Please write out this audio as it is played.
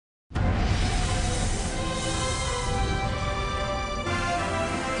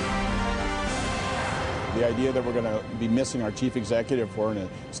The idea that we're going to be missing our chief executive for an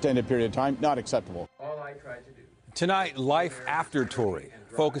extended period of time, not acceptable. Tonight, life after Tory,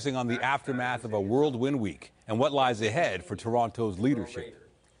 focusing on the aftermath of a whirlwind week and what lies ahead for Toronto's leadership.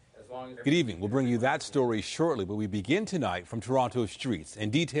 Good evening. We'll bring you that story shortly, but we begin tonight from Toronto's streets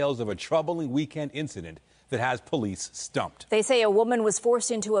and details of a troubling weekend incident that has police stumped. They say a woman was forced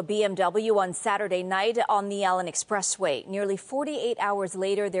into a BMW on Saturday night on the Allen Expressway. Nearly 48 hours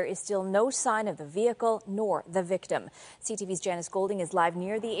later, there is still no sign of the vehicle nor the victim. CTV's Janice Golding is live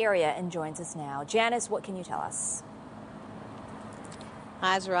near the area and joins us now. Janice, what can you tell us?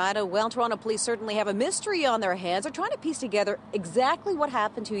 Hi, Zoraida. Well, Toronto police certainly have a mystery on their hands. They're trying to piece together exactly what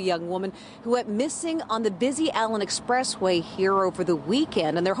happened to a young woman who went missing on the busy Allen Expressway here over the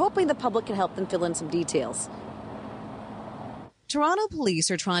weekend, and they're hoping the public can help them fill in some details. Toronto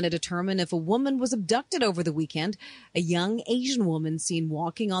police are trying to determine if a woman was abducted over the weekend. A young Asian woman seen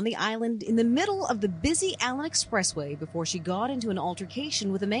walking on the island in the middle of the busy Allen Expressway before she got into an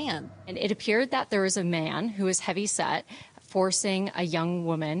altercation with a man. And it appeared that there was a man who was heavy-set forcing a young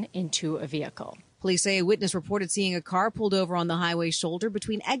woman into a vehicle. Police say a witness reported seeing a car pulled over on the highway shoulder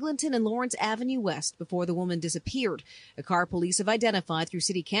between Eglinton and Lawrence Avenue West before the woman disappeared. A car police have identified through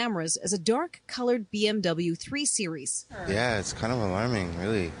city cameras as a dark-colored BMW 3 Series. Yeah, it's kind of alarming,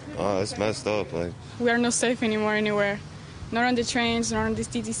 really. Oh, it's messed up. We are not safe anymore anywhere. Not on the trains, not on the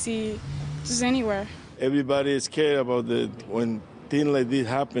TTC, just anywhere. Everybody is scared about when things like this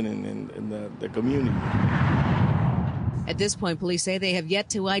happen in the community. At this point, police say they have yet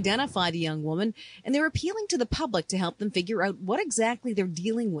to identify the young woman, and they're appealing to the public to help them figure out what exactly they're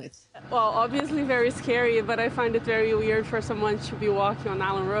dealing with. Well, obviously very scary, but I find it very weird for someone to be walking on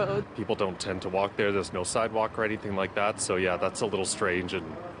Allen Road. People don't tend to walk there. There's no sidewalk or anything like that. So, yeah, that's a little strange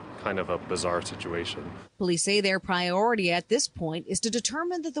and kind of a bizarre situation. Police say their priority at this point is to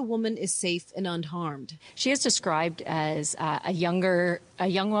determine that the woman is safe and unharmed. She is described as a young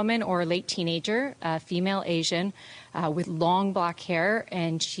woman or a late teenager, a female Asian, with long black hair,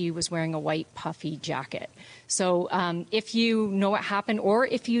 and she was wearing a white puffy jacket. So if you know what happened, or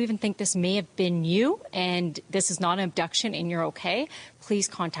if you even think this may have been you and this is not an abduction and you're okay, please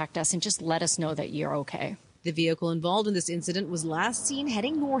contact us and just let us know that you're okay. The vehicle involved in this incident was last seen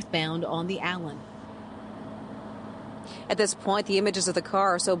heading northbound on the Allen. At this point, the images of the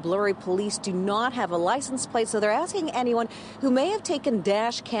car are so blurry, police do not have a license plate, so they're asking anyone who may have taken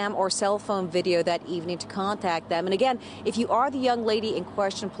dash cam or cell phone video that evening to contact them. And again, if you are the young lady in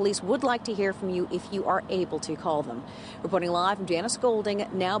question, police would like to hear from you if you are able to call them. Reporting live from Janice Golding,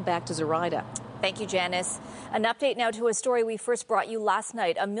 now back to Zoraida. Thank you, Janice. An update now to a story we first brought you last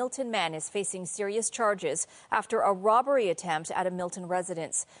night. A Milton man is facing serious charges after a robbery attempt at a Milton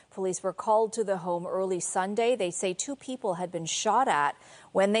residence. Police were called to the home early Sunday. They say two people had been shot at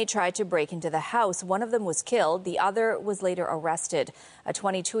when they tried to break into the house. One of them was killed. The other was later arrested. A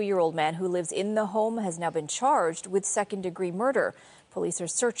 22-year-old man who lives in the home has now been charged with second-degree murder. Police are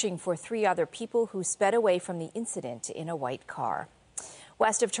searching for three other people who sped away from the incident in a white car.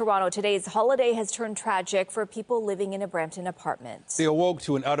 West of Toronto, today's holiday has turned tragic for people living in a Brampton apartment. They awoke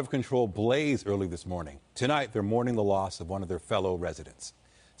to an out-of-control blaze early this morning. Tonight, they're mourning the loss of one of their fellow residents.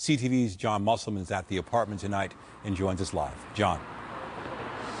 CTV's John Musselman is at the apartment tonight and joins us live. John.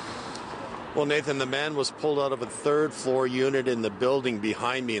 Well, Nathan, the man was pulled out of a third-floor unit in the building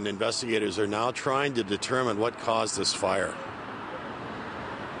behind me, and investigators are now trying to determine what caused this fire.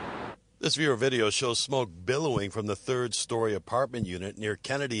 This viewer video shows smoke billowing from the third-story apartment unit near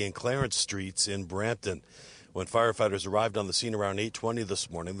Kennedy and Clarence Streets in Brampton. When firefighters arrived on the scene around 8:20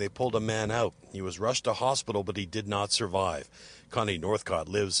 this morning, they pulled a man out. He was rushed to hospital, but he did not survive. Connie Northcott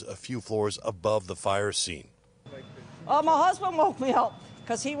lives a few floors above the fire scene. Oh, my husband woke me up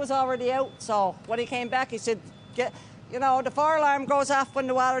because he was already out. So when he came back, he said, the fire alarm goes off when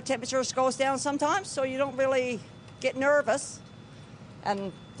the water temperature goes down sometimes, so you don't really get nervous.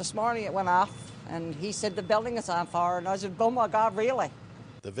 And this morning it went off, and he said the building is on fire, and I said, oh my God, really?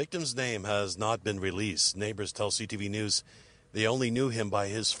 The victim's name has not been released. Neighbors tell CTV News they only knew him by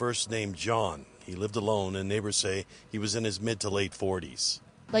his first name, John. He lived alone, and neighbors say he was in his mid to late 40s.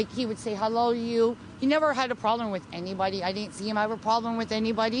 Like, he would say hello to you. He never had a problem with anybody. I didn't see him have a problem with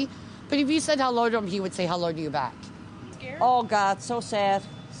anybody. But if you said hello to him, he would say hello to you back. Scared? Oh God, so sad,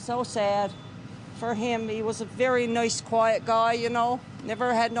 so sad. For him, he was a very nice, quiet guy,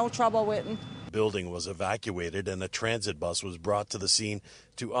 Never had no trouble with him. The building was evacuated and a transit bus was brought to the scene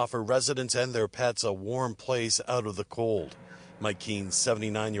to offer residents and their pets a warm place out of the cold. Mike Keene's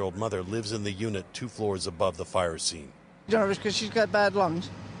 79-year-old mother lives in the unit 2 floors above the fire scene. Nervous because she's got bad lungs,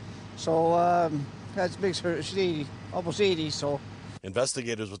 so that makes her, she's 80, almost 80, so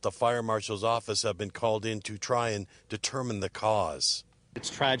Investigators with the fire marshal's office have been called in to try and determine the cause.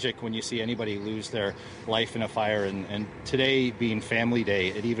 It's tragic when you see anybody lose their life in a fire, and today being Family Day,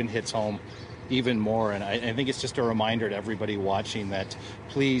 it even hits home even more. And I think it's just a reminder to everybody watching that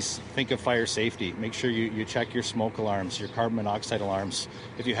please think of fire safety. Make sure you check your smoke alarms, your carbon monoxide alarms.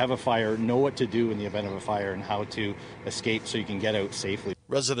 If you have a fire, know what to do in the event of a fire and how to escape so you can get out safely.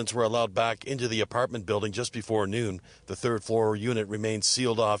 Residents were allowed back into the apartment building just before noon. The third floor unit remains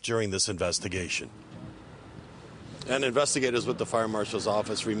sealed off during this investigation. And investigators with the fire marshal's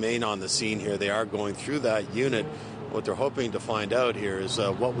office remain on the scene here. They are going through that unit. What they're hoping to find out here is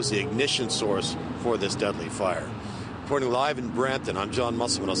what was the ignition source for this deadly fire. Reporting live in Brampton, I'm John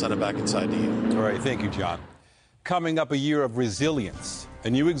Musselman. I'll send it back inside to you. All right, thank you, John. Coming up, a year of resilience. A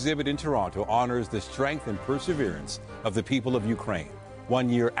new exhibit in Toronto honors the strength and perseverance of the people of Ukraine, 1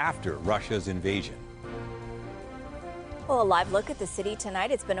 year after Russia's invasion. Well, a live look at the city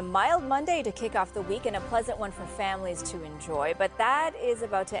tonight. It's been a mild Monday to kick off the week and a pleasant one for families to enjoy. But that is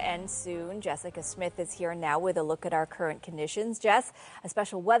about to end soon. Jessica Smith is here now with a look at our current conditions. Jess, a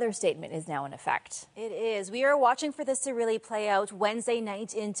special weather statement is now in effect. It is. We are watching for this to really play out Wednesday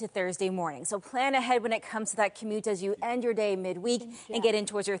night into Thursday morning. So plan ahead when it comes to that commute as you end your day midweek and get in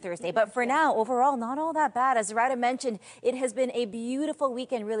towards your Thursday. But for now, overall, not all that bad. As Rada mentioned, it has been a beautiful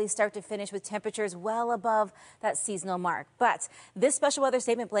weekend, really start to finish, with temperatures well above that seasonal mark. But this special weather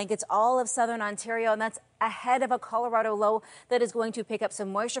statement blankets all of southern Ontario, and that's ahead of a Colorado low that is going to pick up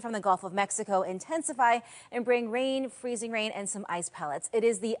some moisture from the Gulf of Mexico, intensify, and bring rain, freezing rain, and some ice pellets. It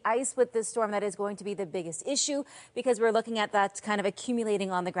is the ice with this storm that is going to be the biggest issue, because we're looking at that kind of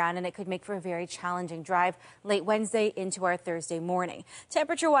accumulating on the ground, and it could make for a very challenging drive late Wednesday into our Thursday morning.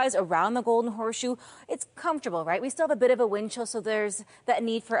 Temperature-wise, around the Golden Horseshoe, it's comfortable, right? We still have a bit of a wind chill, so there's that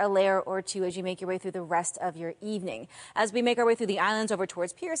need for a layer or two as you make your way through the rest of your evening. As we make our way through the islands over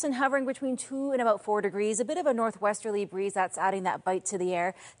towards Pearson, hovering between 2 and about 4 degrees, a bit of a northwesterly breeze that's adding that bite to the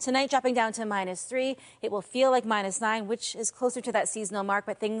air. Tonight dropping down to -3. It will feel like -9, which is closer to that seasonal mark,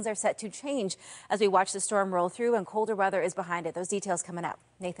 but things are set to change as we watch the storm roll through, and colder weather is behind it. Those details coming up.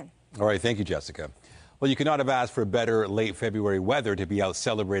 Nathan. All right, thank you, Jessica. Well, you could not have asked for better late February weather to be out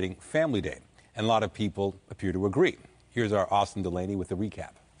celebrating Family Day, and a lot of people appear to agree. Here's our Austin Delaney with the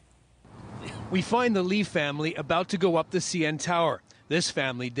recap. We find the Lee family about to go up the CN Tower. This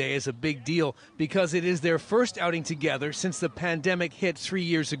family day is a big deal because it is their first outing together since the pandemic hit 3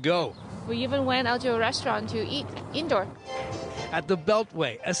 years ago. We even went out to a restaurant to eat indoor. At the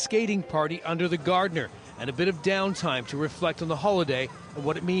Beltway, a skating party under the Gardner, and a bit of downtime to reflect on the holiday and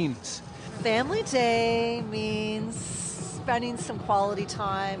what it means. Family Day means spending some quality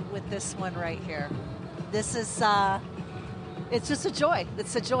time with this one right here. This is it's just a joy.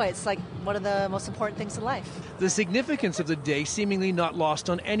 It's a joy. It's like one of the most important things in life. The significance of the day seemingly not lost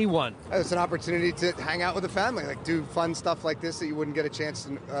on anyone. It's an opportunity to hang out with the family, like do fun stuff like this that you wouldn't get a chance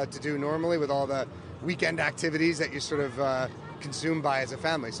to do normally with all the weekend activities that you sort of consumed by as a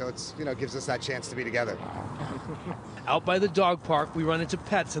family. So it's, gives us that chance to be together. Out by the dog park, we run into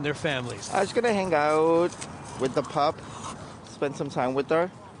pets and their families. I was going to hang out with the pup, spend some time with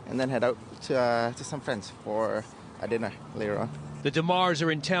her, and then head out to some friends for a dinner later on. The DeMars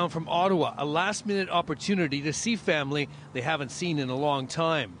are in town from Ottawa, a last-minute opportunity to see family they haven't seen in a long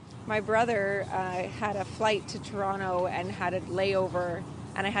time. My brother had a flight to Toronto and had a layover,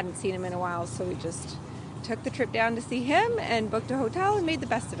 and I hadn't seen him in a while, so we just took the trip down to see him and booked a hotel and made the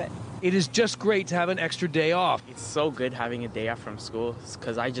best of it. It is just great to have an extra day off. It's so good having a day off from school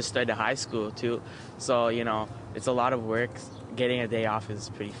because I just started high school too. So, it's a lot of work. Getting a day off is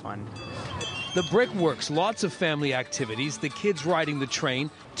pretty fun. The Brickworks, lots of family activities, the kids riding the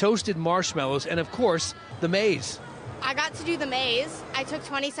train, toasted marshmallows, and of course, the maze. I got to do the maze. I took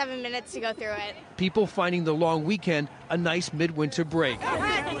 27 minutes to go through it. People finding the long weekend a nice midwinter break.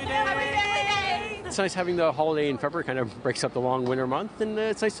 It's nice having the holiday in February, kind of breaks up the long winter month, and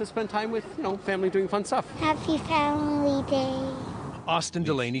it's nice to spend time with, family doing fun stuff. Happy Family Day. Austin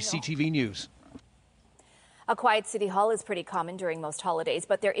Delaney, CTV News. A quiet City Hall is pretty common during most holidays,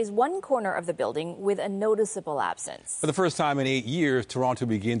 but there is one corner of the building with a noticeable absence. For the first time in 8 years, Toronto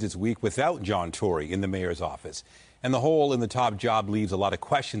begins its week without John Tory in the mayor's office. And the hole in the top job leaves a lot of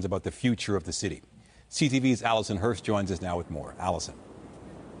questions about the future of the city. CTV's Allison Hurst joins us now with more. Allison.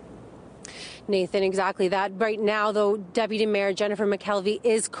 Nathan, exactly that. Right now, though, Deputy Mayor Jennifer McKelvey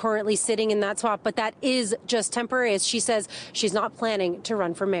is currently sitting in that spot, but that is just temporary, as she says she's not planning to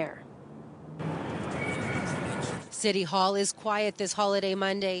run for mayor. City Hall is quiet this holiday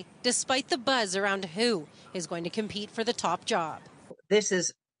Monday, despite the buzz around who is going to compete for the top job. This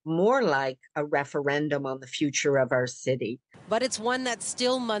is more like a referendum on the future of our city. But it's one that's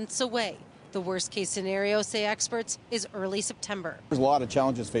still months away. The worst case scenario, say experts, is early September. There's a lot of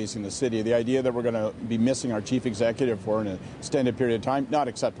challenges facing the city. The idea that we're going to be missing our chief executive for an extended period of time, not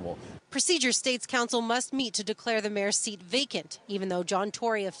acceptable. Procedure States Council must meet to declare the mayor's seat vacant, even though John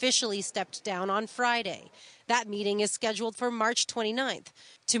Tory officially stepped down on Friday. That meeting is scheduled for March 29th.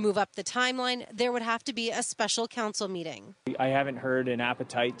 To move up the timeline, there would have to be a special council meeting. I haven't heard an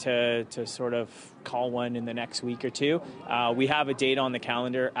appetite to sort of call one in the next week or two. We have a date on the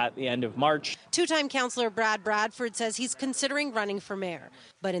calendar at the end of March. Two-time councillor Brad Bradford says he's considering running for mayor.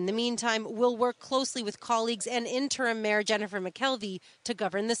 But in the meantime, will work closely with colleagues and interim mayor Jennifer McKelvey to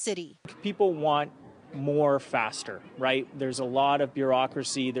govern the city. People want more faster, right? There's a lot of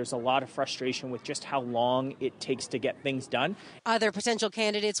bureaucracy. There's a lot of frustration with just how long it takes to get things done. Other potential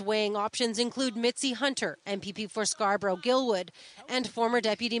candidates weighing options include Mitzi Hunter, MPP for Scarborough-Gilwood, and former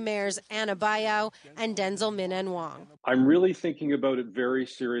deputy mayors Anna Bayou and Denzel Min Wong. I'm really thinking about it very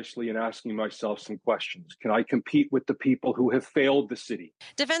seriously and asking myself some questions. Can I compete with the people who have failed the city?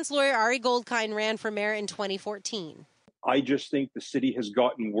 Defense lawyer Ari Goldkind ran for mayor in 2014. I just think the city has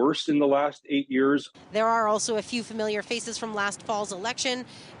gotten worse in the last 8 years. There are also a few familiar faces from last fall's election.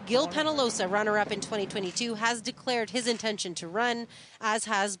 Gil Penalosa, runner-up in 2022, has declared his intention to run, as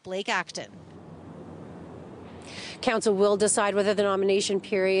has Blake Acton. Council will decide whether the nomination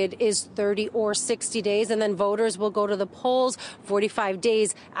period is 30 or 60 days, and then voters will go to the polls 45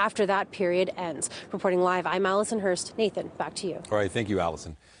 days after that period ends. Reporting live, I'm Allison Hurst. Nathan, back to you. All right, thank you,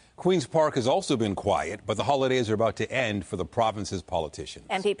 Allison. Queen's Park has also been quiet, but the holidays are about to end for the province's politicians.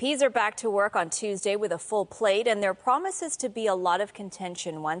 MPPs are back to work on Tuesday with a full plate, and there promises to be a lot of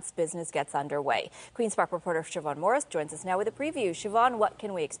contention once business gets underway. Queen's Park reporter Siobhan Morris joins us now with a preview. Siobhan, what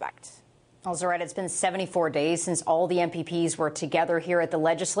can we expect? Also, right, it's been 74 days since all the MPPs were together here at the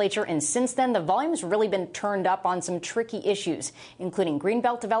legislature, and since then, the volume's really been turned up on some tricky issues, including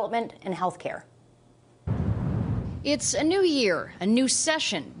Greenbelt development and health care. It's a new year, a new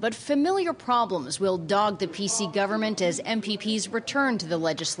session, but familiar problems will dog the PC government as MPPs return to the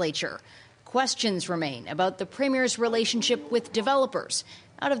legislature. Questions remain about the Premier's relationship with developers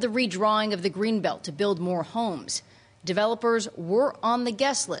out of the redrawing of the Greenbelt to build more homes. Developers were on the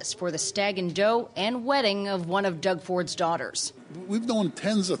guest list for the stag and doe and wedding of one of Doug Ford's daughters. We've known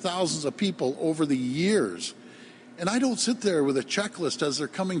tens of thousands of people over the years, and I don't sit there with a checklist as they're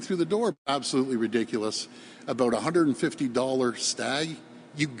coming through the door. Absolutely ridiculous. About $150 stag?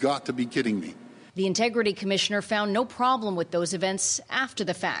 You got to be kidding me. The Integrity Commissioner found no problem with those events after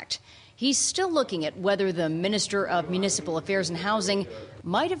the fact. He's still looking at whether the Minister of Municipal Affairs and Housing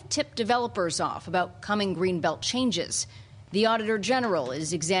might have tipped developers off about coming Greenbelt changes. The Auditor General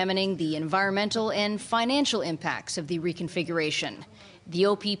is examining the environmental and financial impacts of the reconfiguration. The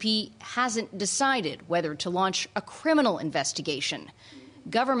OPP hasn't decided whether to launch a criminal investigation.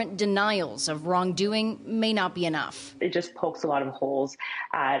 Government denials of wrongdoing may not be enough. It just pokes a lot of holes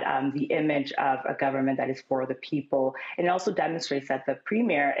at the image of a government that is for the people. And it also demonstrates that the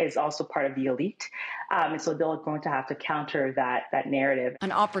Premier is also part of the elite. And so they're going to have to counter that narrative.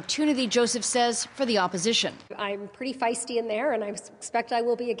 An opportunity, Joseph says, for the opposition. I'm pretty feisty in there, and I expect I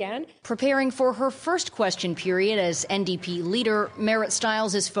will be again. Preparing for her first question period as NDP leader, Merritt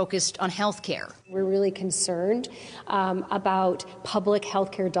Stiles is focused on health care. We're really concerned about public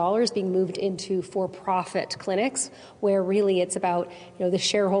healthcare dollars being moved into for-profit clinics, where really it's about the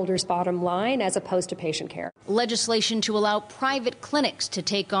shareholders' bottom line as opposed to patient care. Legislation to allow private clinics to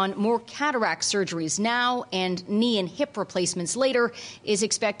take on more cataract surgeries now and knee and hip replacements later is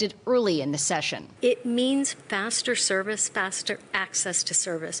expected early in the session. It means faster service, faster access to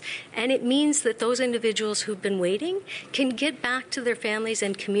service, and it means that those individuals who've been waiting can get back to their families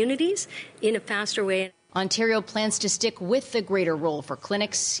and communities in a faster way. Ontario plans to stick with the greater role for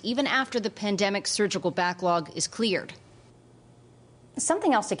clinics even after the pandemic surgical backlog is cleared.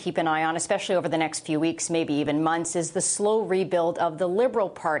 Something else to keep an eye on, especially over the next few weeks, maybe even months, is the slow rebuild of the Liberal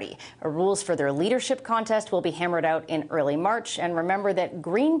Party. Rules for their leadership contest will be hammered out in early March. And remember that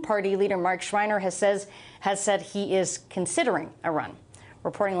Green Party leader Mark Schreiner has said he is considering a run.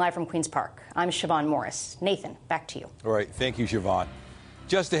 Reporting live from Queen's Park, I'm Siobhan Morris. Nathan, back to you. All right, thank you, Siobhan.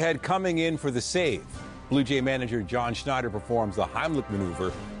 Just ahead, coming in for the save. Blue Jay manager John Schneider performs the Heimlich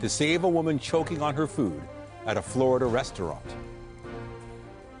maneuver to save a woman choking on her food at a Florida restaurant.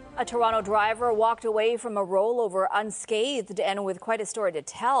 A Toronto driver walked away from a rollover unscathed and with quite a story to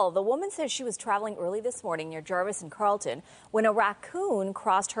tell. The woman says she was traveling early this morning near Jarvis and Carlton when a raccoon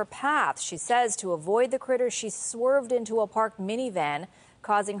crossed her path. She says to avoid the critter, she swerved into a parked minivan,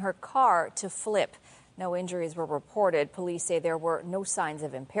 causing her car to flip. No injuries were reported. Police say there were no signs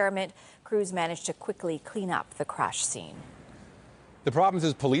of impairment. Crews managed to quickly clean up the crash scene. The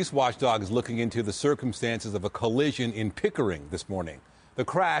Province's police watchdog is looking into the circumstances of a collision in Pickering this morning. The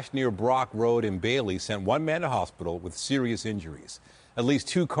crash near Brock Road in Bailey sent one man to hospital with serious injuries. At least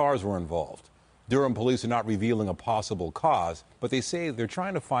 2 cars were involved. Durham police are not revealing a possible cause, but they say they're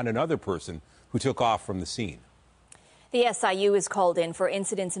trying to find another person who took off from the scene. The SIU is called in for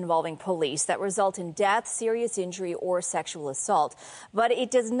incidents involving police that result in death, serious injury, or sexual assault. But it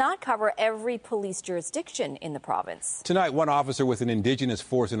does not cover every police jurisdiction in the province. Tonight, one officer with an Indigenous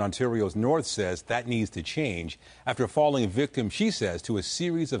force in Ontario's north says that needs to change after falling victim, she says, to a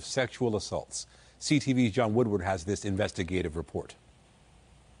series of sexual assaults. CTV's John Woodward has this investigative report.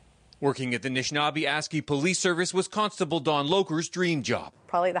 Working at the Anishinaabe-Aski Police Service was Constable Dawn Loker's dream job.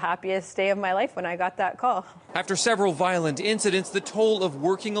 Probably the happiest day of my life when I got that call. After several violent incidents, the toll of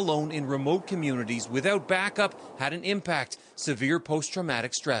working alone in remote communities without backup had an impact: severe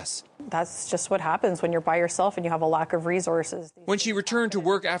post-traumatic stress. That's just what happens when you're by yourself and you have a lack of resources. When she returned to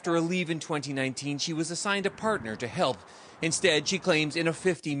work after a leave in 2019, she was assigned a partner to help. Instead, she claims in a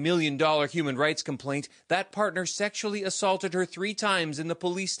 $50 million human rights complaint, that partner sexually assaulted her 3 times in the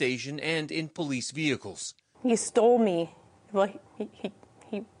police station and in police vehicles. He stole me. Well, he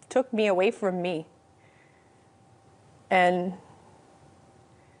took me away from me. And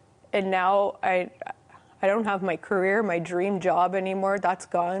now I don't have my career, my dream job anymore. That's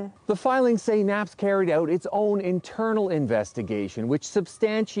gone. The filings say NAPS carried out its own internal investigation, which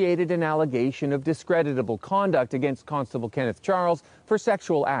substantiated an allegation of discreditable conduct against Constable Kenneth Charles for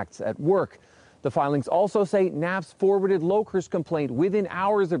sexual acts at work. The filings also say NAPS forwarded Loker's complaint within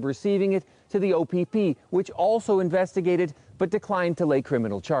hours of receiving it to the OPP, which also investigated but declined to lay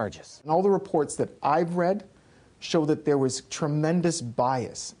criminal charges. And all the reports that I've read show that there was tremendous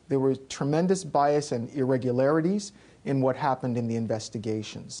bias. There was tremendous bias and irregularities in what happened in the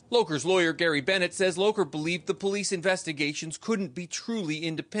investigations. Loker's lawyer, Gary Bennett, says Loker believed the police investigations couldn't be truly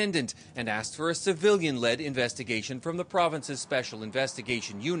independent and asked for a civilian-led investigation from the province's Special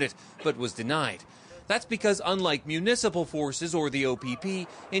Investigation Unit, but was denied. That's because, unlike municipal forces or the OPP,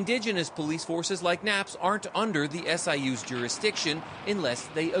 Indigenous police forces like NAPS aren't under the SIU's jurisdiction unless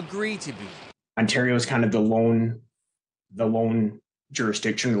they agree to be. Ontario is kind of the lone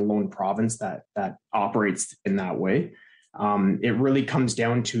jurisdiction, the lone province that operates in that way. It really comes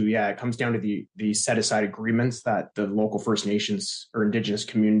down to the set aside agreements that the local First Nations or Indigenous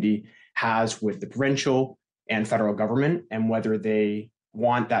community has with the provincial and federal government, and whether they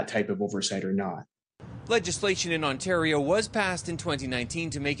want that type of oversight or not. Legislation in Ontario was passed in 2019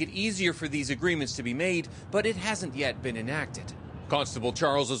 to make it easier for these agreements to be made, but it hasn't yet been enacted. Constable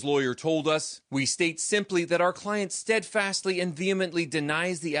Charles's lawyer told us, "We state simply that our client steadfastly and vehemently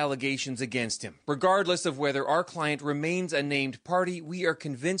denies the allegations against him. Regardless of whether our client remains a named party, we are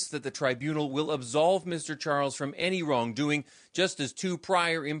convinced that the tribunal will absolve Mr. Charles from any wrongdoing, just as 2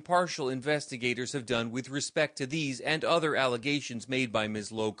 prior impartial investigators have done with respect to these and other allegations made by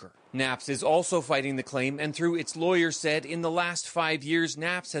Ms. Loker." NAPS is also fighting the claim, and through its lawyer said in the last 5 years,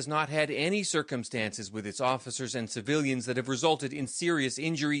 NAPS has not had any circumstances with its officers and civilians that have resulted in serious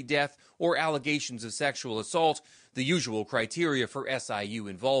injury, death, or allegations of sexual assault, the usual criteria for SIU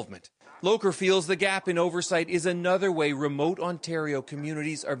involvement. Loker feels the gap in oversight is another way remote Ontario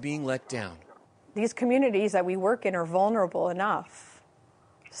communities are being let down. These communities that we work in are vulnerable enough.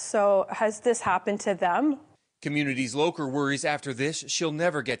 So has this happened to them? Communities Loker worries after this, she'll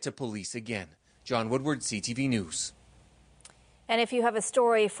never get to police again. John Woodward, CTV News. And if you have a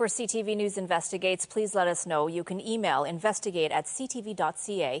story for CTV News Investigates, please let us know. You can email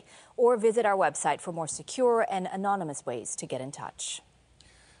investigate@ctv.ca or visit our website for more secure and anonymous ways to get in touch.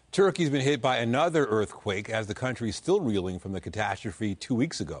 Turkey's been hit by another earthquake as the country is still reeling from the catastrophe 2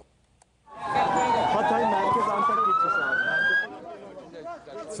 weeks ago.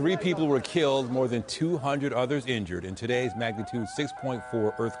 3 people were killed, more than 200 others injured in today's magnitude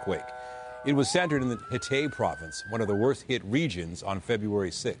 6.4 earthquake. It was centered in the Hatay province, one of the worst hit regions, on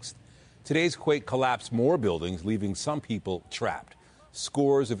February 6th. Today's quake collapsed more buildings, leaving some people trapped.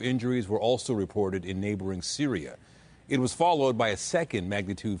 Scores of injuries were also reported in neighboring Syria. It was followed by a second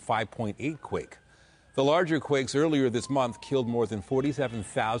magnitude 5.8 quake. The larger quakes earlier this month killed more than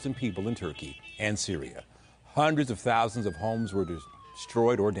 47,000 people in Turkey and Syria. Hundreds of thousands of homes were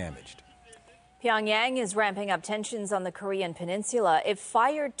destroyed or damaged. Pyongyang is ramping up tensions on the Korean peninsula. It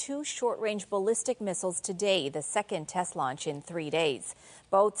fired 2 short-range ballistic missiles today, the second test launch in 3 days.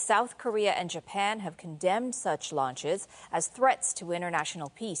 Both South Korea and Japan have condemned such launches as threats to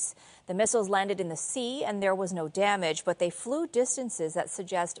international peace. The missiles landed in the sea and there was no damage, but they flew distances that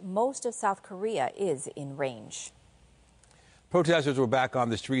suggest most of South Korea is in range. Protesters were back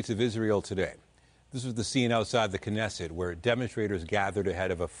on the streets of Israel today. This was the scene outside the Knesset, where demonstrators gathered ahead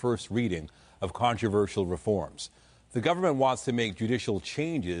of a first reading of controversial reforms. The government wants to make judicial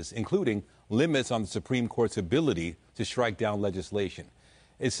changes, including limits on the Supreme Court's ability to strike down legislation.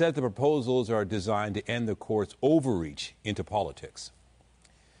 It said the proposals are designed to end the court's overreach into politics.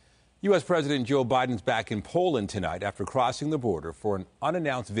 U.S. President Joe Biden's back in Poland tonight after crossing the border for an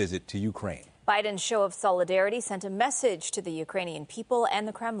unannounced visit to Ukraine. Biden's show of solidarity sent a message to the Ukrainian people and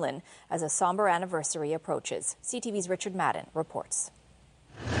the Kremlin as a somber anniversary approaches. CTV's Richard Madden reports.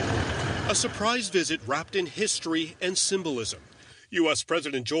 A surprise visit wrapped in history and symbolism. U.S.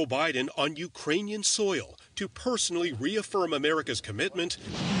 President Joe Biden on Ukrainian soil to personally reaffirm America's commitment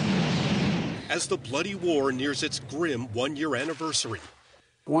as the bloody war nears its grim one-year anniversary.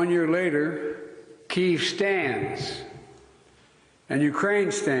 1 year later, Kyiv stands, and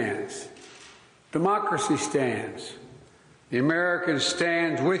Ukraine stands. Democracy stands. The Americans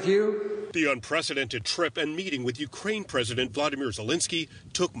stand with you. The unprecedented trip and meeting with Ukraine President Vladimir Zelensky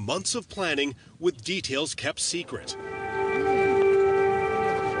took months of planning with details kept secret.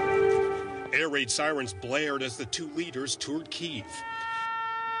 Air raid sirens blared as the two leaders toured Kyiv.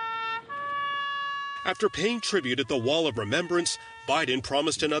 After paying tribute at the Wall of Remembrance, Biden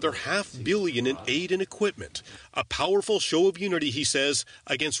promised another $500 million in aid and equipment, a powerful show of unity, he says,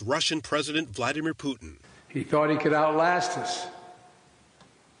 against Russian President Vladimir Putin. He thought he could outlast us.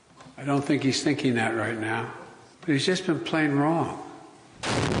 I don't think he's thinking that right now, but he's just been plain wrong.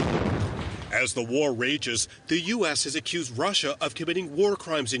 As the war rages, the U.S. has accused Russia of committing war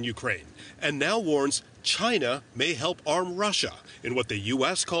crimes in Ukraine and now warns China may help arm Russia in what the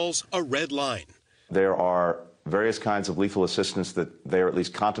U.S. calls a red line. There are various kinds of lethal assistance that they are at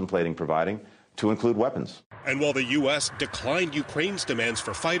least contemplating providing, to include weapons. And while the U.S. declined Ukraine's demands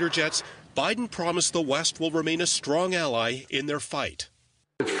for fighter jets, Biden promised the West will remain a strong ally in their fight.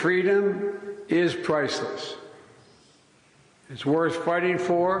 Freedom is priceless. It's worth fighting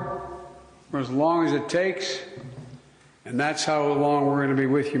for as long as it takes, and that's how long we're going to be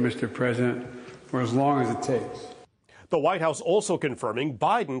with you, Mr. President, for as long as it takes. The White House also confirming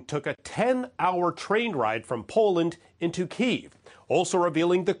Biden took a 10-hour train ride from Poland into Kyiv, also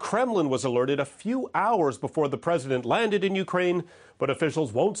revealing the Kremlin was alerted a few hours before the president landed in Ukraine, but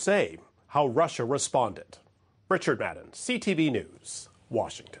officials won't say how Russia responded. Richard Madden, CTV News,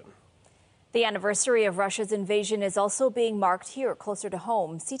 Washington. The anniversary of Russia's invasion is also being marked here closer to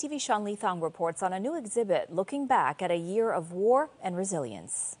home. CTV's Sean Leithong reports on a new exhibit looking back at a year of war and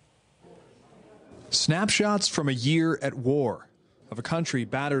resilience. Snapshots from a year at war, of a country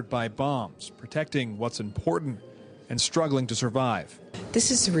battered by bombs, protecting what's important and struggling to survive. This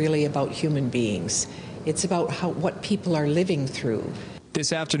is really about human beings. It's about what people are living through.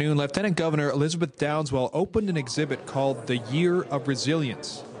 This afternoon, Lieutenant Governor Elizabeth Dowdeswell opened an exhibit called The Year of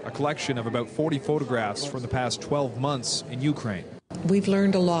Resilience, a collection of about 40 photographs from the past 12 months in Ukraine. We've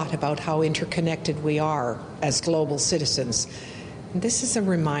learned a lot about how interconnected we are as global citizens. This is a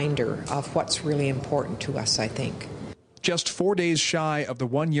reminder of what's really important to us, I think. Just 4 days shy of the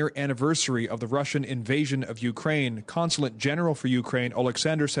one-year anniversary of the Russian invasion of Ukraine, Consulate General for Ukraine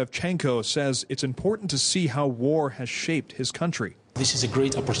Oleksandr Savchenko says it's important to see how war has shaped his country. This is a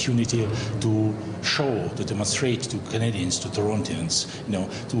great opportunity to show, to demonstrate to Canadians, to Torontonians,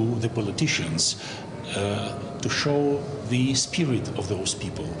 to the politicians, to show the spirit of those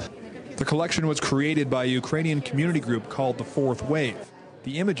people. The collection was created by a Ukrainian community group called The Fourth Wave.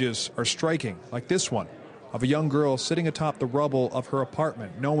 The images are striking, like this one, of a young girl sitting atop the rubble of her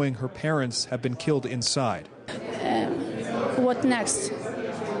apartment, knowing her parents have been killed inside. What next?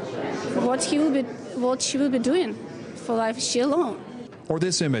 What she will be doing for life, she alone. Or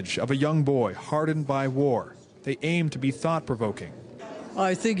this image of a young boy hardened by war. They aim to be thought-provoking.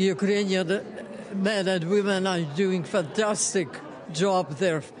 I think Ukrainian men and women are doing fantastic job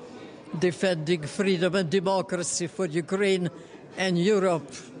there, defending freedom and democracy for Ukraine and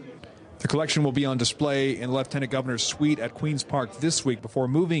Europe. The collection will be on display in the Lieutenant Governor's suite at Queen's Park this week before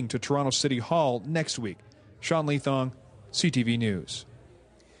moving to Toronto City Hall next week. Sean Leithong, CTV News.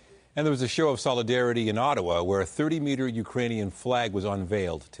 And there was a show of solidarity in Ottawa where a 30-meter Ukrainian flag was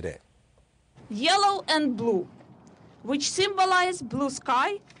unveiled today. Yellow and blue, which symbolize blue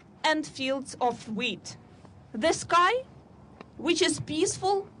sky and fields of wheat. The sky, which is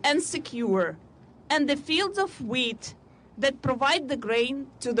peaceful and secure, and the fields of wheat that provide the grain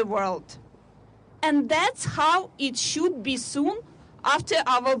to the world. And that's how it should be soon after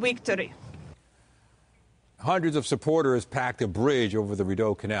our victory. Hundreds of supporters packed a bridge over the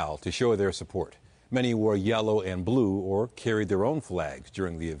Rideau Canal to show their support. Many wore yellow and blue or carried their own flags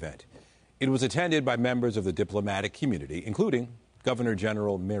during the event. It was attended by members of the diplomatic community, including Governor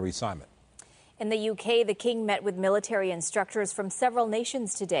General Mary Simon. In the UK, the King met with military instructors from several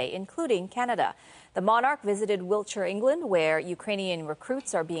nations today, including Canada. The monarch visited Wiltshire, England, where Ukrainian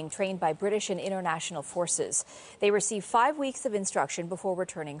recruits are being trained by British and international forces. They receive 5 weeks of instruction before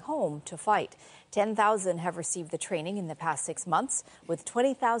returning home to fight. 10,000 have received the training in the past 6 months, with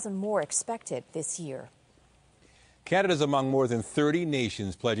 20,000 more expected this year. Canada is among more than 30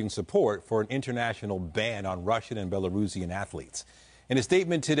 nations pledging support for an international ban on Russian and Belarusian athletes. In a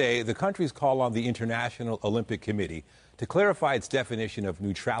statement today, the countries call on the International Olympic Committee to clarify its definition of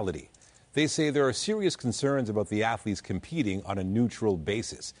neutrality. They say there are serious concerns about the athletes competing on a neutral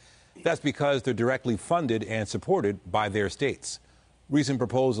basis. That's because they're directly funded and supported by their states. Recent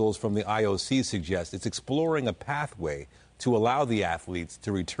proposals from the IOC suggest it's exploring a pathway to allow the athletes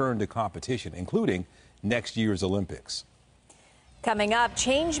to return to competition, including next year's Olympics. Coming up,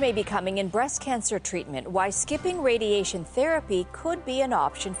 change may be coming in breast cancer treatment. Why skipping radiation therapy could be an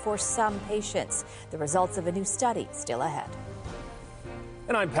option for some patients. The results of a new study still ahead.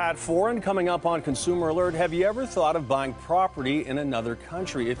 And I'm Pat Foran. Coming up on Consumer Alert, have you ever thought of buying property in another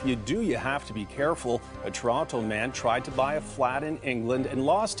country? If you do, you have to be careful. A Toronto man tried to buy a flat in England and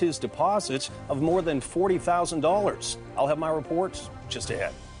lost his deposit of more than $40,000. I'll have my reports just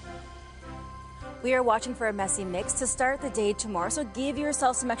ahead. We are watching for a messy mix to start the day tomorrow, so give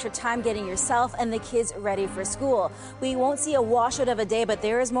yourself some extra time getting yourself and the kids ready for school. We won't see a washout of a day, but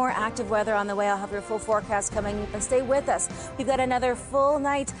there is more active weather on the way. I'll have your full forecast coming, and stay with us. We've got another full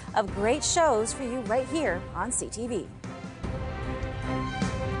night of great shows for you right here on CTV.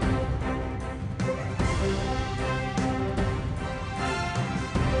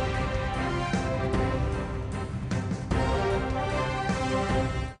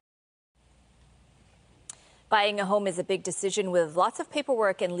 Buying a home is a big decision with lots of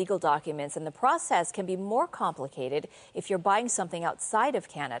paperwork and legal documents, and the process can be more complicated if you're buying something outside of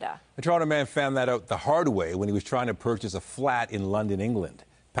Canada. A Toronto man found that out the hard way when he was trying to purchase a flat in London, England.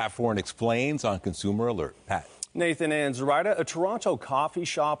 Pat Foran explains on Consumer Alert. Pat. Nathan and Zoraida, a Toronto coffee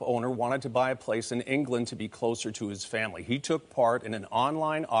shop owner wanted to buy a place in England to be closer to his family. He took part in an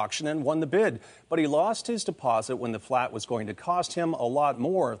online auction and won the bid, but he lost his deposit when the flat was going to cost him a lot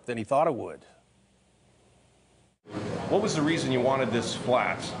more than he thought it would. What was the reason you wanted this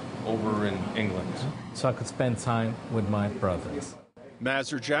flat over in England? So I could spend time with my brothers.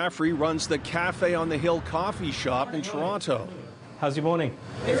 Mazur Jaffrey runs the Cafe on the Hill coffee shop in Toronto. How's your morning?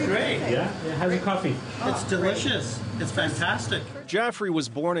 It's great. Yeah? How's your coffee? It's delicious. It's fantastic. Jaffrey was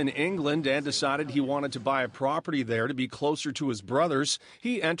born in England and decided he wanted to buy a property there to be closer to his brothers.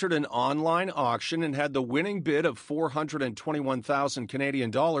 He entered an online auction and had the winning bid of 421,000 Canadian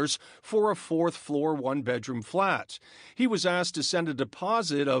dollars for a fourth-floor, one-bedroom flat. He was asked to send a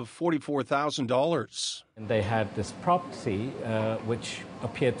deposit of $44,000. And they had this property, which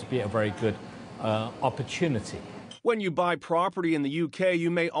appeared to be a very good opportunity. When you buy property in the UK,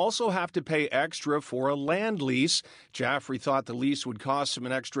 you may also have to pay extra for a land lease. Jaffrey thought the lease would cost him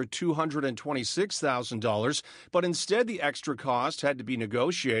an extra $226,000, but instead the extra cost had to be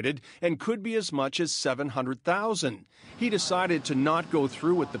negotiated and could be as much as $700,000. He decided to not go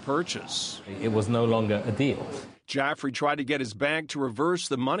through with the purchase. It was no longer a deal. Jaffrey tried to get his bank to reverse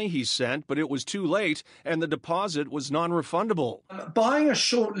the money he sent, but it was too late and the deposit was non-refundable. Buying a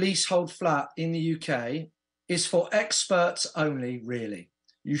short leasehold flat in the UK is for experts only, really.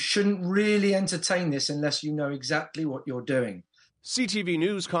 You shouldn't really entertain this unless you know exactly what you're doing. CTV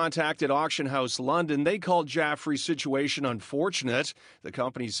News contacted Auction House London. They called Jaffrey's situation unfortunate. The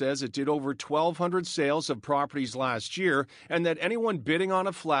company says it did over 1,200 sales of properties last year and that anyone bidding on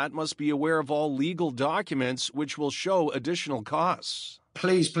a flat must be aware of all legal documents, which will show additional costs.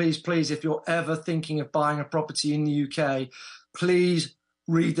 Please, please, please, if you're ever thinking of buying a property in the UK, please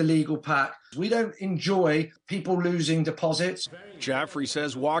read the legal pack. We don't enjoy people losing deposits. Jaffrey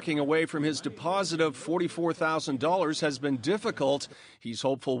says walking away from his deposit of $44,000 has been difficult. He's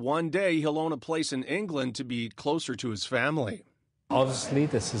hopeful one day he'll own a place in England to be closer to his family. Obviously,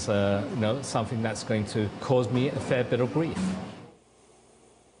 this is something that's going to cause me a fair bit of grief.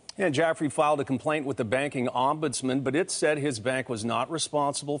 And Jaffrey filed a complaint with the banking ombudsman, but it said his bank was not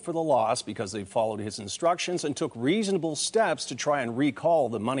responsible for the loss because they followed his instructions and took reasonable steps to try and recall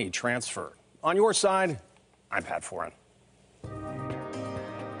the money transfer. On your side, I'm Pat Foran.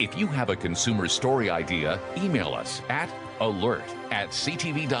 If you have a consumer story idea, email us at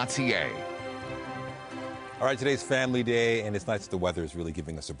alert@ctv.ca. All right, today's Family Day, and it's nice that the weather is really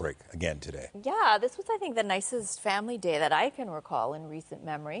giving us a break again today. Yeah, this was, I think, the nicest family day that I can recall in recent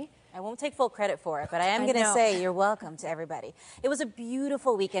memory. I won't take full credit for it, but I am going to say you're welcome to everybody. It was a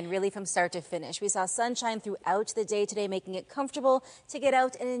beautiful weekend, really, from start to finish. We saw sunshine throughout the day today, making it comfortable to get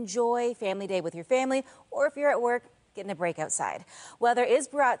out and enjoy Family Day with your family, or if you're at work, getting a break outside. Weather is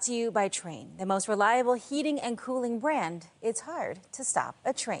brought to you by Trane, the most reliable heating and cooling brand. It's hard to stop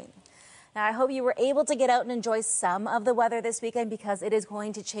a Trane. Now, I hope you were able to get out and enjoy some of the weather this weekend, because it is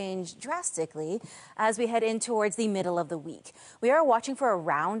going to change drastically as we head in towards the middle of the week. We are watching for a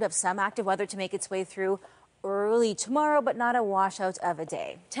round of some active weather to make its way through early tomorrow, but not a washout of a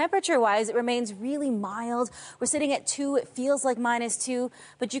day. Temperature-wise, it remains really mild. We're sitting at 2. It feels like -2,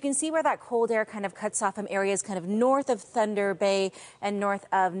 but you can see where that cold air kind of cuts off from areas kind of north of Thunder Bay and north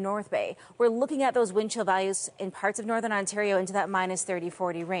of North Bay. We're looking at those wind chill values in parts of northern Ontario into that -30,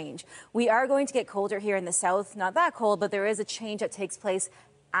 40 range. We are going to get colder here in the south. Not that cold, but there is a change that takes place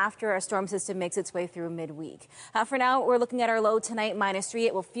after our storm system makes its way through midweek. For now, we're looking at our low tonight, -3.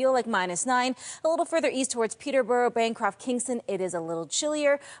 It will feel like -9. A little further east towards Peterborough, Bancroft, Kingston, it is a little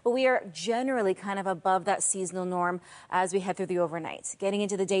chillier, but we are generally kind of above that seasonal norm as we head through the overnight. Getting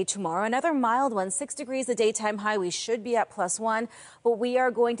into the day tomorrow, another mild one, 6 degrees the daytime high. We should be at +1, but we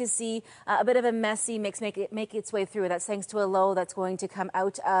are going to see a bit of a messy mix make its way through. That's thanks to a low that's going to come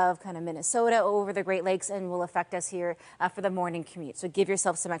out of kind of Minnesota over the Great Lakes and will affect us here for the morning commute. So give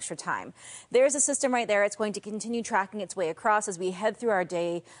yourself some extra time. There's a system right there. It's going to continue tracking its way across as we head through our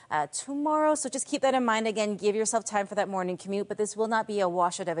day tomorrow. So just keep that in mind. Again, give yourself time for that morning commute, but this will not be a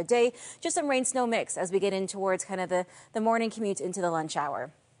washout of a day. Just some rain snow mix as we get in towards kind of the morning commute into the lunch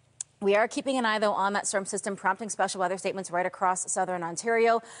hour. We are keeping an eye, though, on that storm system, prompting special weather statements right across southern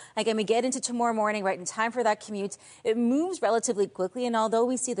Ontario. Again, we get into tomorrow morning, right in time for that commute. It moves relatively quickly, and although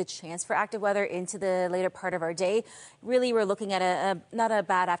we see the chance for active weather into the later part of our day, really we're looking at not a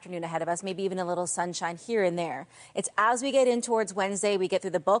bad afternoon ahead of us, maybe even a little sunshine here and there. It's as we get in towards Wednesday, we get through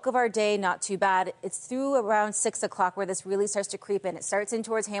the bulk of our day, not too bad. It's through around 6 o'clock where this really starts to creep in. It starts in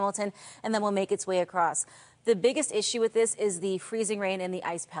towards Hamilton, and then will make its way across. The biggest issue with this is the freezing rain and the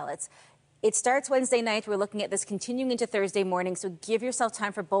ice pellets. It starts Wednesday night. We're looking at this continuing into Thursday morning, so give yourself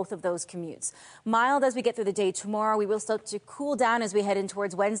time for both of those commutes. Mild as we get through the day tomorrow. We will start to cool down as we head in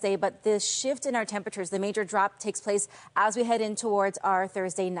towards Wednesday, but the shift in our temperatures, the major drop, takes place as we head in towards our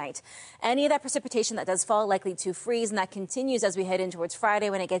Thursday night. Any of that precipitation that does fall likely to freeze, and that continues as we head in towards Friday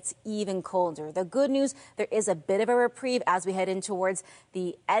when it gets even colder. The good news, there is a bit of a reprieve as we head in towards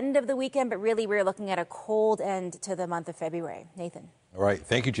the end of the weekend, but really we're looking at a cold end to the month of February. Nathan. All right.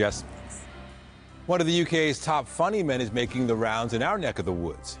 Thank you, Jess. One of the UK's top funny men is making the rounds in our neck of the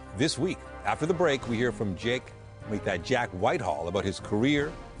woods. This week, after the break, we hear from Jack Whitehall about his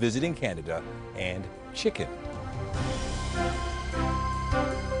career, visiting Canada, and chicken.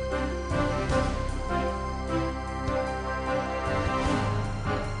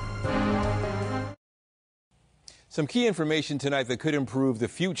 Some key information tonight that could improve the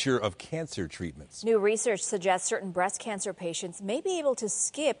future of cancer treatments. New research suggests certain breast cancer patients may be able to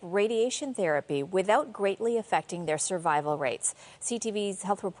skip radiation therapy without greatly affecting their survival rates. CTV's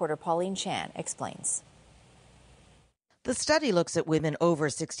health reporter Pauline Chan explains. The study looks at women over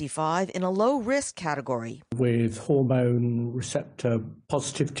 65 in a low-risk category. With hormone receptor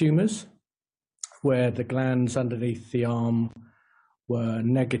positive tumours, where the glands underneath the arm were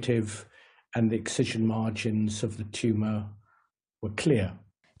negative and the excision margins of the tumour were clear.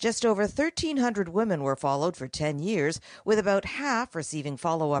 Just over 1,300 women were followed for 10 years, with about half receiving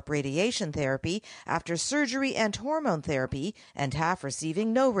follow-up radiation therapy after surgery and hormone therapy, and half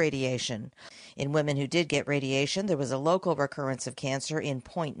receiving no radiation. In women who did get radiation, there was a local recurrence of cancer in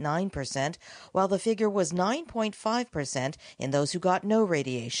 0.9%, while the figure was 9.5% in those who got no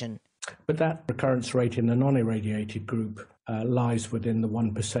radiation. But that recurrence rate in the non-irradiated group lies within the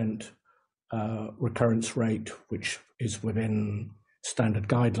 1% recurrence rate, which is within standard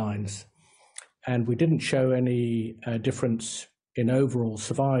guidelines. And we didn't show any difference in overall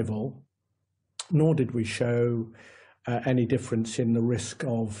survival, nor did we show any difference in the risk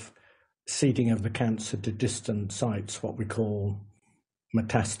of seeding of the cancer to distant sites, what we call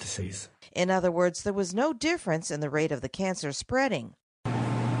metastases. In other words, there was no difference in the rate of the cancer spreading.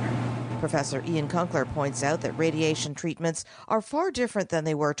 Professor Ian Kunkler points out that radiation treatments are far different than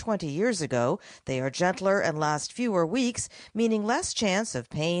they were 20 years ago. They are gentler and last fewer weeks, meaning less chance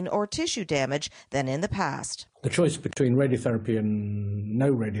of pain or tissue damage than in the past. The choice between radiotherapy and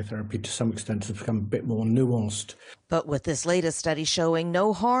no radiotherapy to some extent has become a bit more nuanced. But with this latest study showing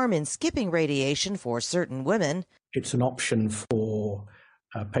no harm in skipping radiation for certain women, it's an option for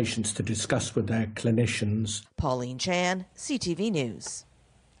patients to discuss with their clinicians. Pauline Chan, CTV News.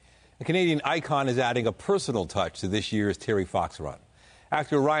 A Canadian icon is adding a personal touch to this year's Terry Fox run.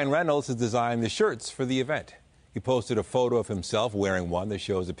 Actor Ryan Reynolds has designed the shirts for the event. He posted a photo of himself wearing one that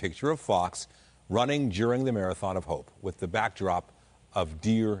shows a picture of Fox running during the Marathon of Hope, with the backdrop of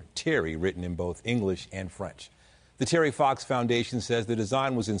Dear Terry written in both English and French. The Terry Fox Foundation says the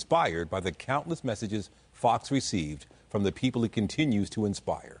design was inspired by the countless messages Fox received from the people he continues to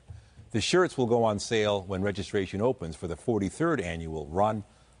inspire. The shirts will go on sale when registration opens for the 43rd annual run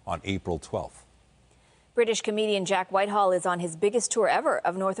on April 12th. British comedian Jack Whitehall is on his biggest tour ever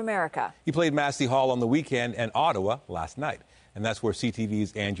of North America. He played Massey Hall on the weekend and Ottawa last night. And that's where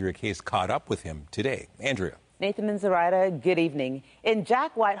CTV's Andrea Case caught up with him today. Andrea. Nathan and Zoraida, good evening. In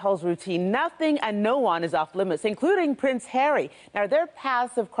Jack Whitehall's routine, nothing and no one is off limits, including Prince Harry. Now, their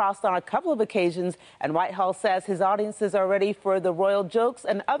paths have crossed on a couple of occasions, and Whitehall says his audiences are ready for the royal jokes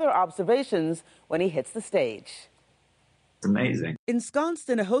and other observations when he hits the stage. Amazing. Ensconced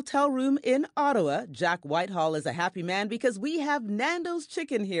in a hotel room in Ottawa, Jack Whitehall is a happy man because we have Nando's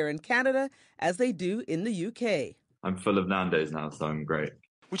chicken here in Canada, as they do in the UK. I'm full of Nando's now, so I'm great.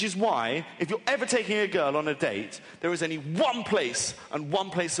 Which is why, if you're ever taking a girl on a date, there is only one place and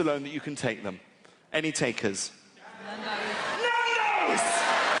one place alone that you can take them. Any takers? Nando's!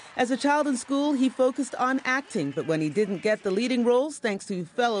 As a child in school, he focused on acting, but when he didn't get the leading roles, thanks to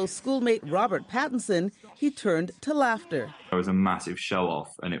fellow schoolmate Robert Pattinson, he turned to laughter. I was a massive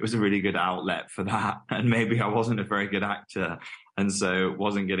show-off, and it was a really good outlet for that. And maybe I wasn't a very good actor, and so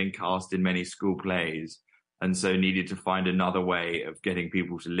wasn't getting cast in many school plays. And so needed to find another way of getting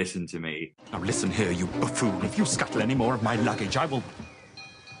people to listen to me. Now listen here, you buffoon. If you scuttle any more of my luggage, I will...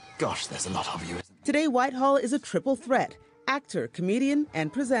 Gosh, there's a lot of you. Today, Whitehall is a triple threat: actor, comedian,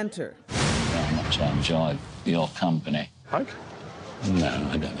 and presenter. Very much I enjoy your company. Pike? No,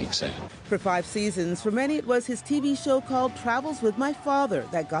 I don't think so. For 5 seasons, for many it was his TV show called Travels with My Father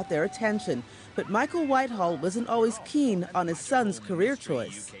that got their attention. But Michael Whitehall wasn't always keen on his son's career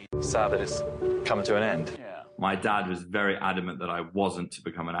choice. Sad that it's come to an end. My dad was very adamant that I wasn't to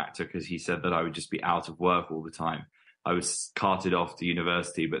become an actor because he said that I would just be out of work all the time. I was carted off to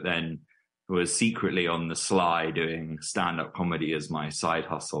university, but then was secretly on the sly doing stand-up comedy as my side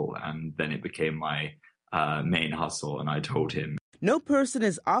hustle, and then it became my main hustle, and I told him. No person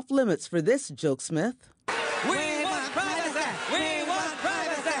is off limits for this jokesmith. We want privacy! We want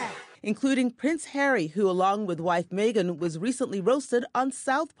privacy! Including Prince Harry, who, along with wife Meghan, was recently roasted on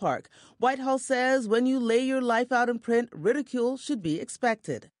South Park. Whitehall says when you lay your life out in print, ridicule should be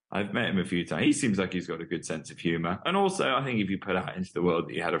expected. I've met him a few times. He seems like he's got a good sense of humour. And also, I think if you put out into the world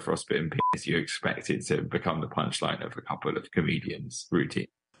that you had a frostbitten penis, you expect it to become the punchline of a couple of comedians' routine.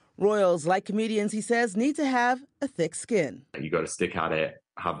 Royals, like comedians, he says, need to have a thick skin. You got to stick at it,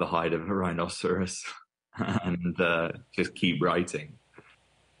 have the hide of a rhinoceros, and just keep writing.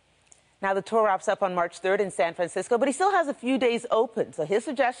 Now, the tour wraps up on March 3rd in San Francisco, but he still has a few days open. So his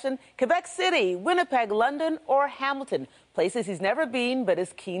suggestion, Quebec City, Winnipeg, London, or Hamilton, places he's never been but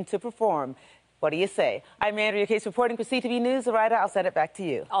is keen to perform. What do you say? I'm Andrea Case reporting for CTV News. Zoraida, I'll send it back to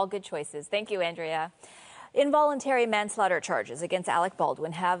you. All good choices. Thank you, Andrea. Involuntary manslaughter charges against Alec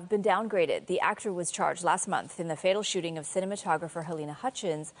Baldwin have been downgraded. The actor was charged last month in the fatal shooting of cinematographer Helena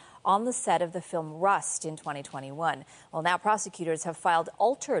Hutchins on the set of the film Rust in 2021. Well, now prosecutors have filed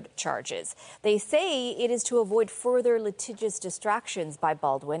altered charges. They say it is to avoid further litigious distractions by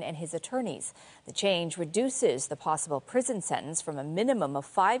Baldwin and his attorneys. The change reduces the possible prison sentence from a minimum of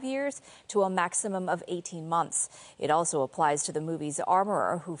 5 years to a maximum of 18 months. It also applies to the movie's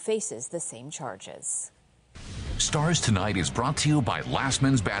armorer, who faces the same charges. Stars Tonight is brought to you by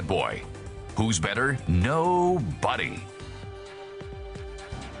Lastman's Bad Boy. Who's better? Nobody.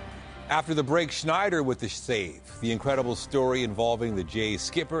 After the break, Schneider with the save. The incredible story involving the Jay's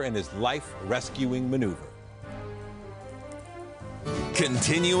skipper and his life-rescuing maneuver.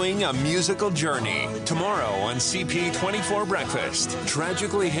 Continuing a musical journey. Tomorrow on CP24 Breakfast,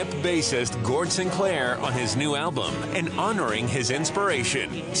 tragically hip bassist Gord Sinclair on his new album and honoring his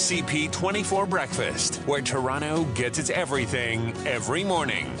inspiration. CP24 Breakfast, where Toronto gets its everything every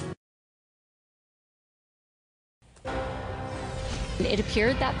morning. It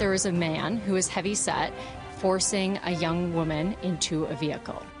appeared that there was a man who was heavy-set forcing a young woman into a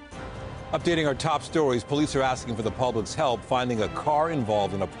vehicle. Updating our top stories, police are asking for the public's help finding a car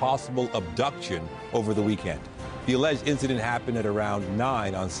involved in a possible abduction over the weekend. The alleged incident happened at around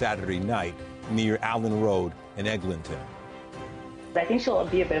 9 on Saturday night near Allen Road in Eglinton. I think she'll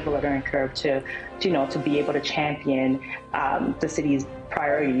be a bit of a learning curve to be able to champion the city's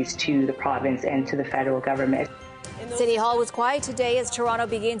priorities to the province and to the federal government. City Hall was quiet today as Toronto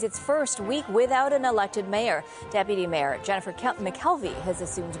begins its first week without an elected mayor. Deputy Mayor Jennifer McKelvey has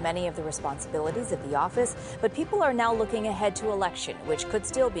assumed many of the responsibilities of the office, but people are now looking ahead to election, which could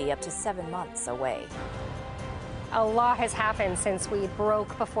still be up to 7 months away. A lot has happened since we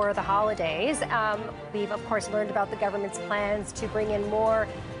broke before the holidays. We've, of course, learned about the government's plans to bring in more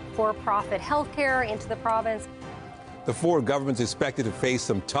for-profit healthcare into the province. The Ford government's expected to face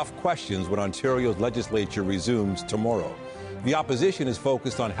some tough questions when Ontario's legislature resumes tomorrow. The opposition is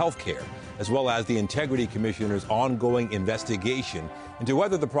focused on health care, as well as the Integrity Commissioner's ongoing investigation into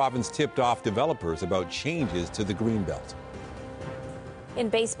whether the province tipped off developers about changes to the Greenbelt. In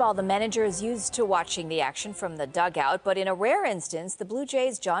baseball, the manager is used to watching the action from the dugout, but in a rare instance, the Blue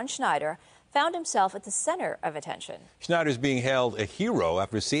Jays' John Schneider found himself at the center of attention. Schneider's being hailed a hero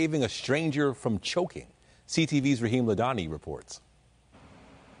after saving a stranger from choking. CTV's Rahim Ladani reports.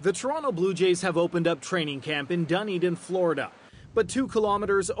 The Toronto Blue Jays have opened up training camp in Dunedin, Florida. But 2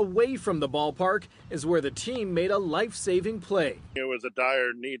 kilometers away from the ballpark is where the team made a life-saving play. It was a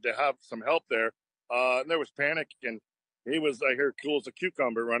dire need to have some help there. And there was panic, and he was, I hear, cool as a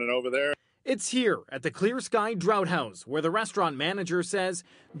cucumber running over there. It's here at the Clear Sky Drought House, where the restaurant manager says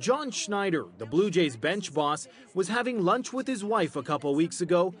John Schneider, the Blue Jays bench boss, was having lunch with his wife a couple weeks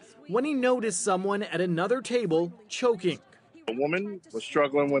ago when he noticed someone at another table choking. A woman was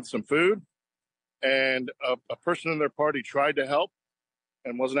struggling with some food, and a person in their party tried to help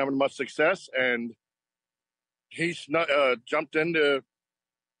and wasn't having much success, and he jumped into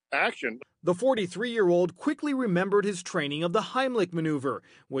action. The 43-year-old quickly remembered his training of the Heimlich maneuver,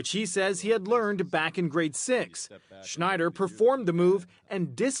 which he says he had learned back in grade 6. Schneider performed the move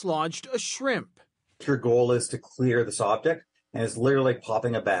and dislodged a shrimp. Your goal is to clear this object, and it's literally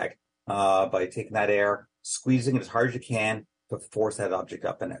popping a bag by taking that air, squeezing it as hard as you can to force that object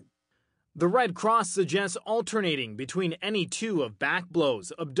up in it. The Red Cross suggests alternating between any 2 of back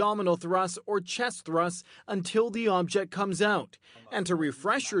blows, abdominal thrusts, or chest thrusts until the object comes out, and to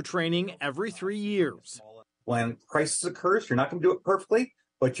refresh your training every 3 years. When crisis occurs, you're not going to do it perfectly,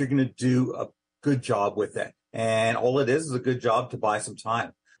 but you're going to do a good job with it. And all it is a good job to buy some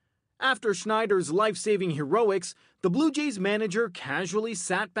time. After Schneider's life-saving heroics, the Blue Jays manager casually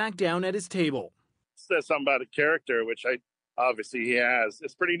sat back down at his table. It says something about a character, which obviously he has.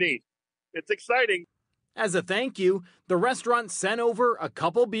 It's pretty neat. It's exciting. As a thank you, the restaurant sent over a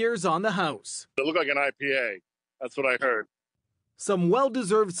couple beers on the house. It looked like an IPA. That's what I heard. Some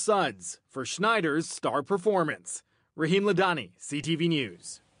well-deserved suds for Schneider's star performance. Rahim Ladani, CTV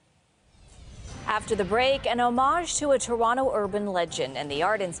News. After the break, an homage to a Toronto urban legend and the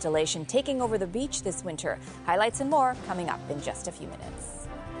art installation taking over the beach this winter. Highlights and more coming up in just a few minutes.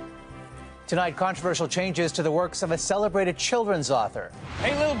 Tonight, controversial changes to the works of a celebrated children's author.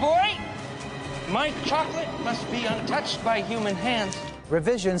 Hey, little boy, my chocolate must be untouched by human hands.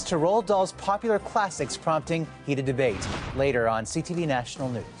 Revisions to Roald Dahl's popular classics prompting heated debate. Later on CTV National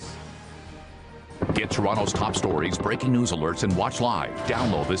News. Get Toronto's top stories, breaking news alerts, and watch live.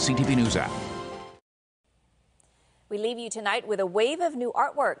 Download the CTV News app. We leave you tonight with a wave of new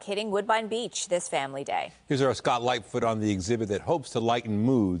artwork hitting Woodbine Beach this Family Day. Here's our Scott Lightfoot on the exhibit that hopes to lighten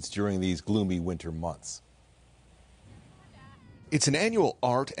moods during these gloomy winter months. It's an annual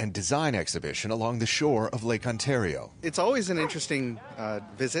art and design exhibition along the shore of Lake Ontario. It's always an interesting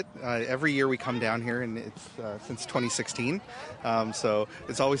visit. Every year we come down here, and it's since 2016, so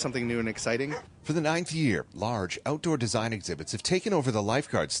it's always something new and exciting. For the 9th year, large outdoor design exhibits have taken over the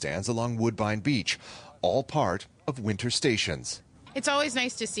lifeguard stands along Woodbine Beach, all part of winter stations. It's always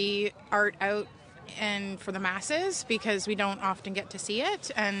nice to see art out and for the masses because we don't often get to see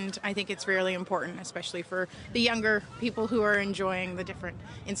it, and I think it's really important, especially for the younger people who are enjoying the different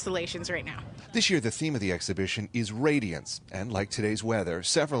installations right now. This year the theme of the exhibition is radiance, and like today's weather,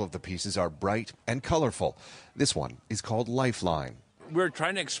 several of the pieces are bright and colorful. This one is called Lifeline. We're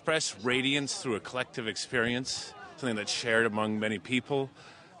trying to express radiance through a collective experience, something that's shared among many people,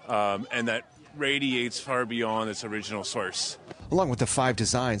 and that radiates far beyond its original source. Along with the 5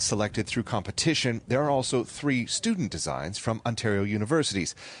 designs selected through competition, there are also 3 student designs from Ontario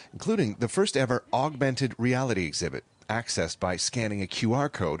universities, including the first ever augmented reality exhibit, accessed by scanning a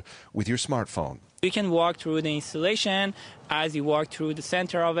QR code with your smartphone. You can walk through the installation. As you walk through the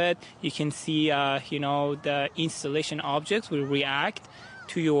center of it, you can see, the installation objects will react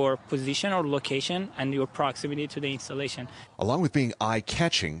to your position or location and your proximity to the installation. Along with being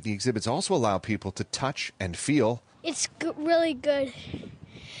eye-catching, the exhibits also allow people to touch and feel. It's really good.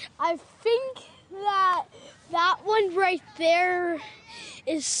 I think that one right there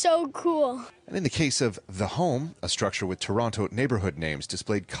is so cool. And in the case of The Home, a structure with Toronto neighborhood names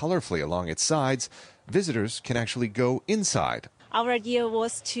displayed colorfully along its sides, visitors can actually go inside. Our idea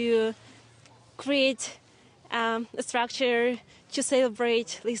was to create a structure to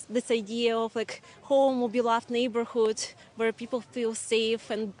celebrate this idea of like home will be loved neighborhood where people feel safe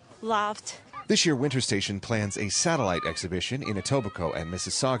and loved. This year, Winter Station plans a satellite exhibition in Etobicoke and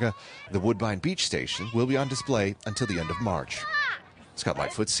Mississauga. The Woodbine Beach Station will be on display until the end of March. Scott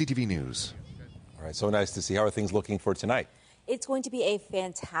Lightfoot, CTV News. All right, so nice to see. How are things looking for tonight? It's going to be a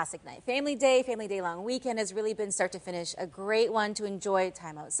fantastic night. Family Day long weekend has really been start to finish a great one to enjoy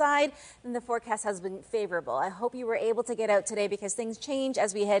time outside. And the forecast has been favorable. I hope you were able to get out today because things change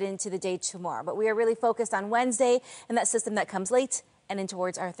as we head into the day tomorrow. But we are really focused on Wednesday and that system that comes late and in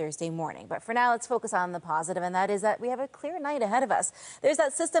towards our Thursday morning. But for now, let's focus on the positive, and that is that we have a clear night ahead of us. There's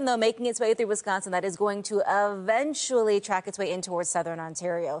that system, though, making its way through Wisconsin that is going to eventually track its way in towards southern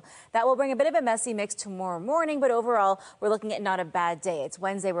Ontario. That will bring a bit of a messy mix tomorrow morning, but overall, we're looking at not a bad day. It's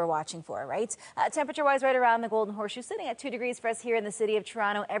Wednesday we're watching for, right? Temperature-wise, right around the Golden Horseshoe, sitting at 2 degrees for us here in the city of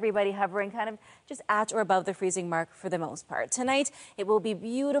Toronto. Everybody hovering kind of just at or above the freezing mark for the most part. Tonight, it will be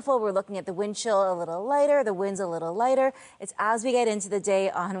beautiful. We're looking at the wind chill a little lighter, the winds a little lighter. It's as we get into the day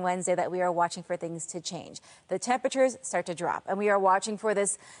on Wednesday that we are watching for things to change. The temperatures start to drop, and we are watching for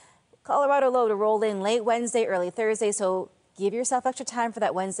this Colorado low to roll in late Wednesday, early Thursday. So give yourself extra time for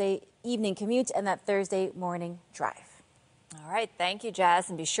that Wednesday evening commute and that Thursday morning drive. All right. Thank you, Jazz.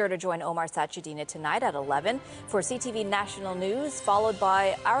 And be sure to join Omar Sachedina tonight at 11 for CTV National News, followed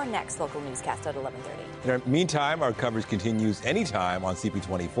by our next local newscast at 11:30. In the meantime, our coverage continues anytime on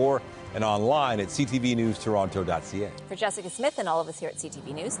CP24 and online at ctvnewstoronto.ca. For Jessica Smith and all of us here at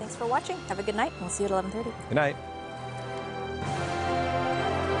CTV News, thanks for watching. Have a good night, and we'll see you at 11:30. Good night.